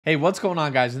Hey, what's going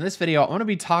on, guys? In this video, I'm going to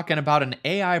be talking about an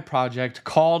AI project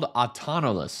called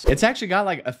Autonolas. It's actually got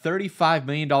like a $35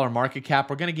 million market cap.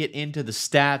 We're going to get into the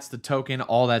stats, the token,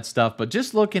 all that stuff. But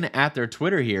just looking at their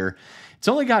Twitter here, it's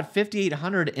only got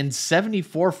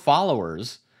 5,874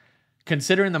 followers.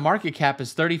 Considering the market cap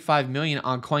is 35 million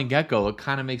on CoinGecko, it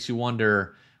kind of makes you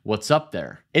wonder what's up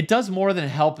there. It does more than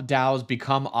help DAOs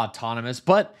become autonomous,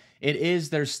 but it is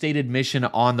their stated mission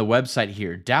on the website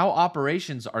here. DAO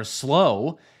operations are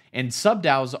slow, and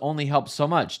sub-DAOs only help so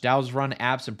much. DAOs run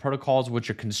apps and protocols which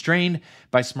are constrained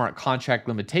by smart contract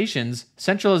limitations,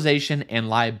 centralization, and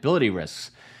liability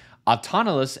risks.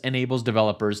 Autonolas enables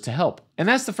developers to help. And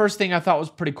that's the first thing I thought was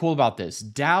pretty cool about this.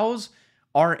 DAOs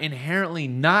are inherently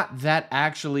not that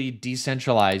actually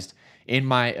decentralized, in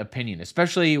my opinion,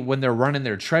 especially when they're running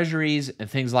their treasuries and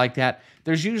things like that.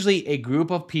 There's usually a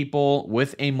group of people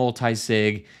with a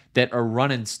multi-sig that are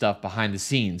running stuff behind the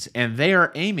scenes, and they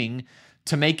are aiming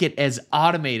to make it as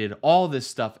automated, all this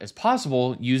stuff, as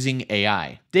possible using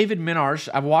AI. David Minarsh,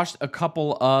 I've watched a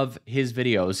couple of his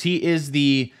videos. He is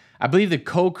I believe the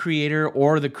co-creator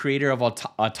or the creator of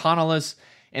Autonolas,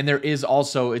 and there is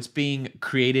also, it's being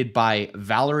created by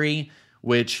Valerie,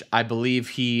 which I believe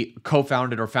he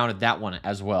co-founded or founded that one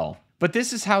as well. But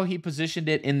this is how he positioned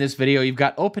it in this video. You've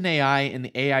got OpenAI and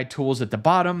the AI tools at the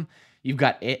bottom. You've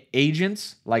got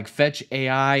agents like Fetch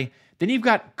AI. Then you've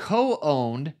got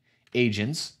co-owned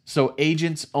agents. So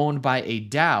agents owned by a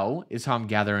DAO is how I'm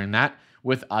gathering that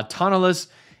with Autonolas.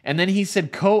 And then he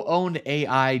said co-owned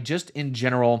AI just in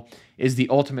general is the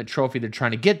ultimate trophy they're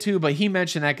trying to get to, but he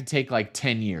mentioned that could take like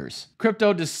 10 years.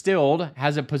 Crypto Distilled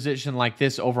has a position like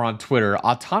this over on Twitter.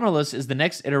 Autonolas is the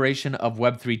next iteration of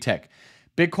Web3 tech.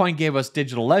 Bitcoin gave us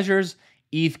digital ledgers,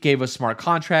 ETH gave us smart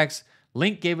contracts,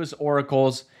 Link gave us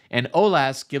oracles, and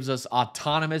OLAS gives us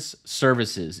autonomous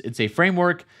services. It's a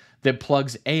framework that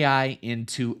plugs AI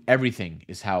into everything,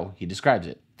 is how he describes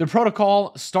it. The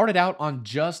protocol started out on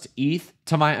just ETH,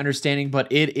 to my understanding,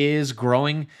 but it is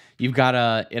growing. You've got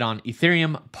it on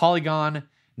Ethereum, Polygon,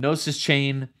 Gnosis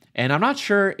Chain, and I'm not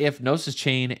sure if Gnosis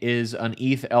Chain is an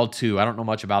ETH L2. I don't know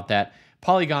much about that.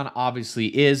 Polygon obviously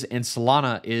is, and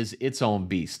Solana is its own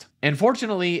beast. And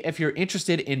fortunately, if you're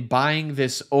interested in buying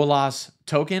this OLAS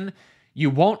token,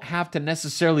 you won't have to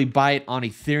necessarily buy it on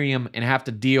Ethereum and have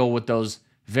to deal with those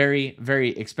very, very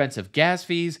expensive gas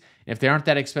fees. If they aren't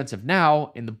that expensive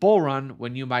now, in the bull run,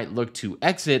 when you might look to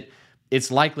exit,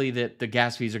 it's likely that the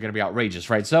gas fees are going to be outrageous,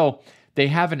 right? So they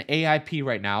have an AIP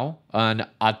right now, an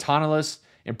autonomous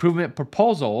improvement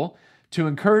proposal to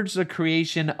encourage the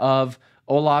creation of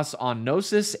OLAS on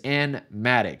Gnosis and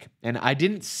Matic. And I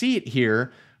didn't see it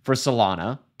here for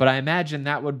Solana, but I imagine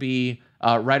that would be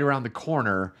right around the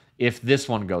corner if this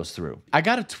one goes through. I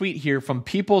got a tweet here from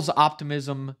People's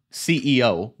Optimism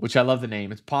CEO, which I love the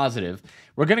name. It's positive.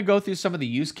 We're going to go through some of the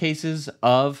use cases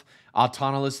of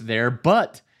Autonolas there,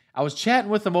 but I was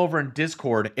chatting with them over in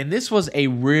Discord, and this was a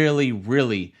really,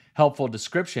 really helpful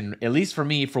description, at least for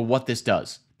me, for what this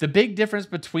does. The big difference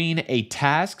between a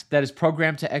task that is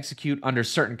programmed to execute under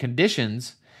certain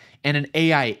conditions and an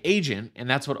AI agent, and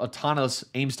that's what Autonolas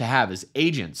aims to have, is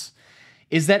agents,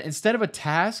 is that instead of a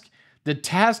task, the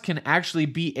task can actually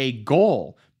be a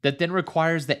goal that then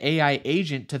requires the AI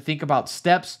agent to think about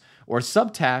steps or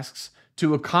subtasks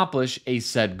to accomplish a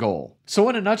said goal. So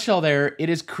in a nutshell there, it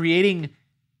is creating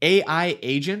AI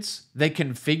agents that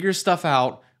can figure stuff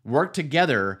out, work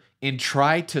together, and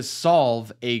try to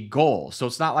solve a goal. So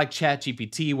it's not like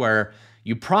ChatGPT where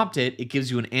you prompt it, it gives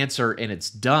you an answer, and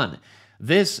it's done.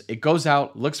 This, it goes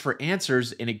out, looks for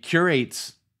answers, and it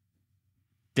curates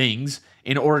things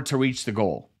in order to reach the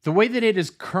goal. The way that it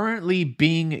is currently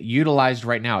being utilized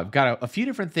right now, I've got a few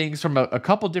different things from a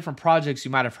couple different projects you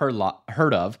might have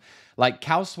heard of, like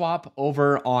CowSwap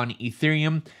over on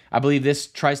Ethereum. I believe this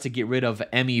tries to get rid of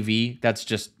MEV. That's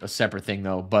just a separate thing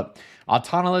though. But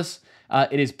Autonolas,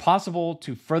 it is possible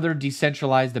to further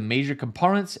decentralize the major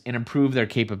components and improve their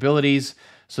capabilities.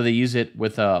 So they use it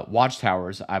with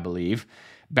watchtowers, I believe.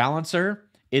 Balancer,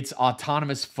 its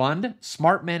autonomous fund,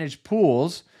 smart managed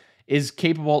pools, is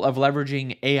capable of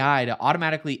leveraging AI to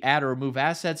automatically add or remove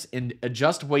assets and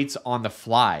adjust weights on the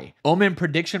fly. Omen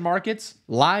prediction markets,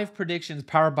 live predictions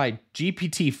powered by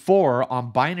GPT-4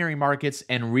 on binary markets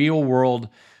and real-world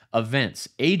events.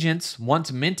 Agents,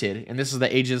 once minted, and this is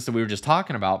the agents that we were just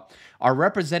talking about, are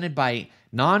represented by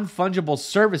non-fungible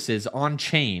services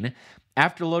on-chain.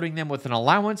 After loading them with an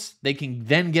allowance, they can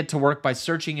then get to work by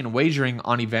searching and wagering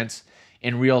on events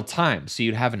in real time. So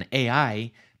you'd have an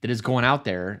AI that is going out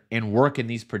there and working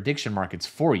these prediction markets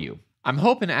for you. I'm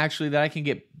hoping actually that I can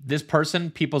get this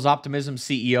person, People's Optimism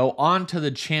CEO, onto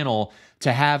the channel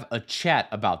to have a chat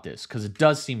about this because it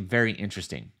does seem very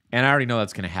interesting. And I already know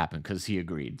that's going to happen because he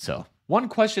agreed. So one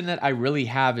question that I really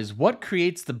have is what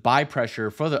creates the buy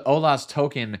pressure for the OLAS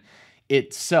token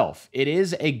itself? It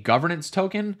is a governance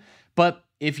token, but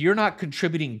if you're not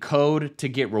contributing code to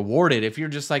get rewarded, if you're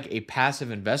just like a passive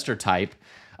investor type,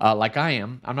 like I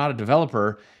am, I'm not a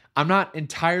developer, I'm not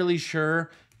entirely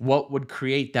sure what would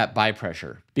create that buy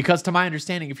pressure. Because to my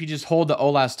understanding, if you just hold the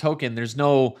OLAS token, there's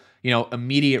no,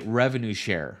 immediate revenue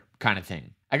share kind of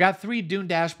thing. I got 3 Dune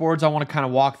dashboards I want to kind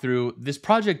of walk through. This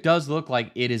project does look like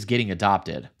it is getting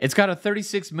adopted. It's got a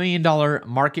 $36 million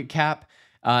market cap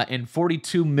and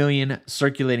 42 million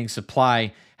circulating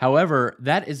supply. However,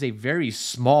 that is a very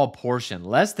small portion,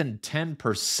 less than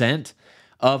 10%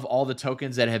 of all the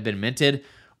tokens that have been minted.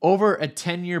 Over a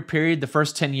 10-year period, the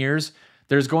first 10 years,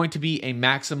 there's going to be a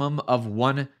maximum of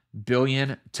 1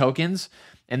 billion tokens.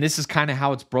 And this is kind of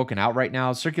how it's broken out right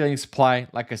now. Circulating supply,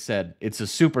 like I said, it's a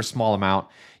super small amount.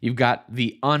 You've got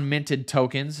the unminted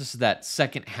tokens. This is that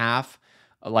second half,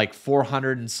 like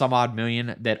 400 and some odd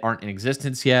million that aren't in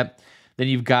existence yet. Then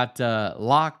you've got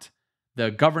locked,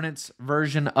 the governance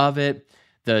version of it,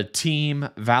 the team,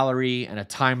 Valerie, and a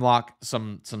time lock,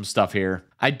 some stuff here.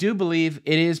 I do believe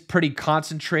it is pretty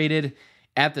concentrated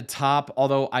at the top,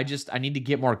 although I need to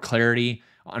get more clarity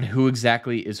on who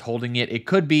exactly is holding it. It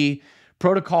could be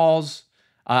protocols.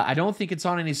 I don't think it's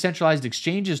on any centralized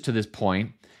exchanges to this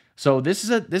point. So this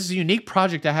is a unique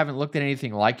project. I haven't looked at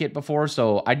anything like it before,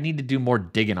 so I need to do more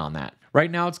digging on that. Right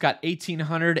now, it's got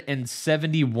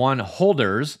 1,871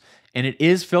 holders, and it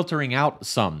is filtering out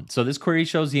some. So this query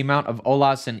shows the amount of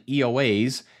OLAS and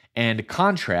EOAs and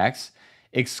contracts,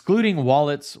 excluding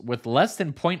wallets with less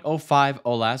than 0.05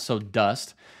 OLAS, so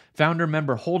dust, founder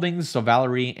member holdings, so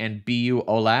Valerie and BU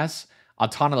OLAS,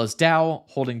 Autonolas DAO,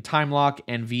 holding time lock,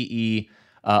 and VE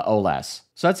OLAS.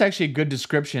 So that's actually a good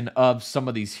description of some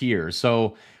of these here.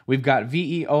 So we've got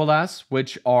VE OLAS,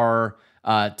 which are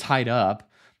tied up.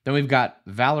 Then we've got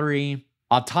Valerie,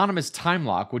 Autonomous Time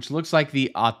Lock, which looks like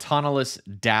the Autonolas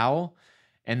DAO.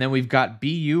 And then we've got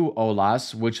BU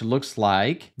OLAS, which looks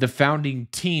like the founding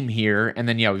team here. And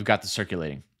then, yeah, we've got the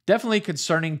circulating. Definitely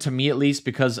concerning to me, at least,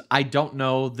 because I don't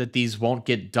know that these won't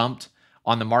get dumped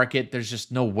on the market. There's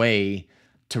just no way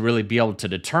to really be able to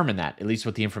determine that, at least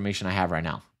with the information I have right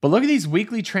now. But look at these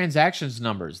weekly transactions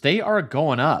numbers. They are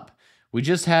going up. We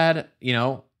just had,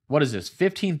 what is this?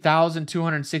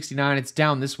 15,269. It's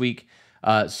down this week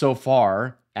so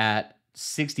far at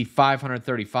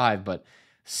 6,535. But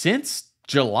since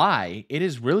July, it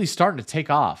is really starting to take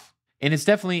off. And it's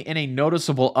definitely in a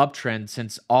noticeable uptrend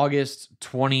since August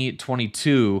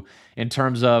 2022 in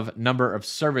terms of number of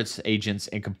service agents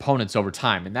and components over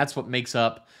time. And that's what makes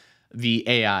up the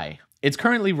AI. It's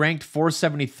currently ranked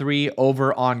 473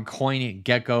 over on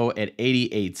CoinGecko at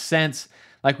 88 cents.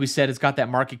 Like we said, it's got that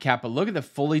market cap, but look at the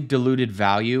fully diluted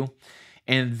value.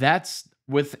 And that's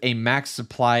with a max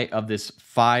supply of this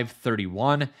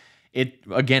 531.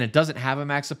 It doesn't have a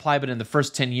max supply, but in the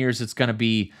first 10 years, it's going to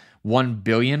be 1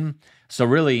 billion. So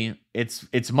really,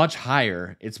 it's much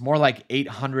higher. It's more like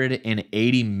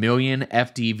 880 million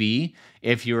FDV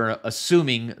if you're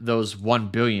assuming those 1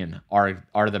 billion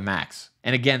are the max.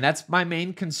 And again, that's my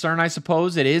main concern, I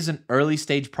suppose. It is an early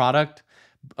stage product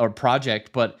or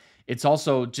project, but it's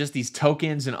also just these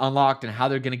tokens and unlocked and how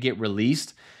they're going to get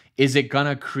released. Is it going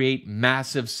to create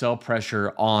massive sell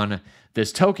pressure on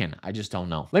this token? I just don't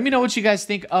know. Let me know what you guys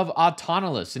think of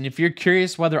Autonolas. And if you're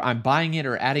curious whether I'm buying it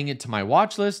or adding it to my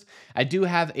watch list, I do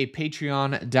have a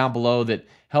Patreon down below that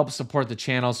helps support the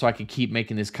channel so I can keep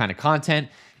making this kind of content.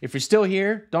 If you're still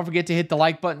here, don't forget to hit the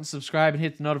like button, subscribe, and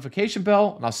hit the notification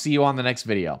bell, and I'll see you on the next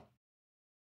video.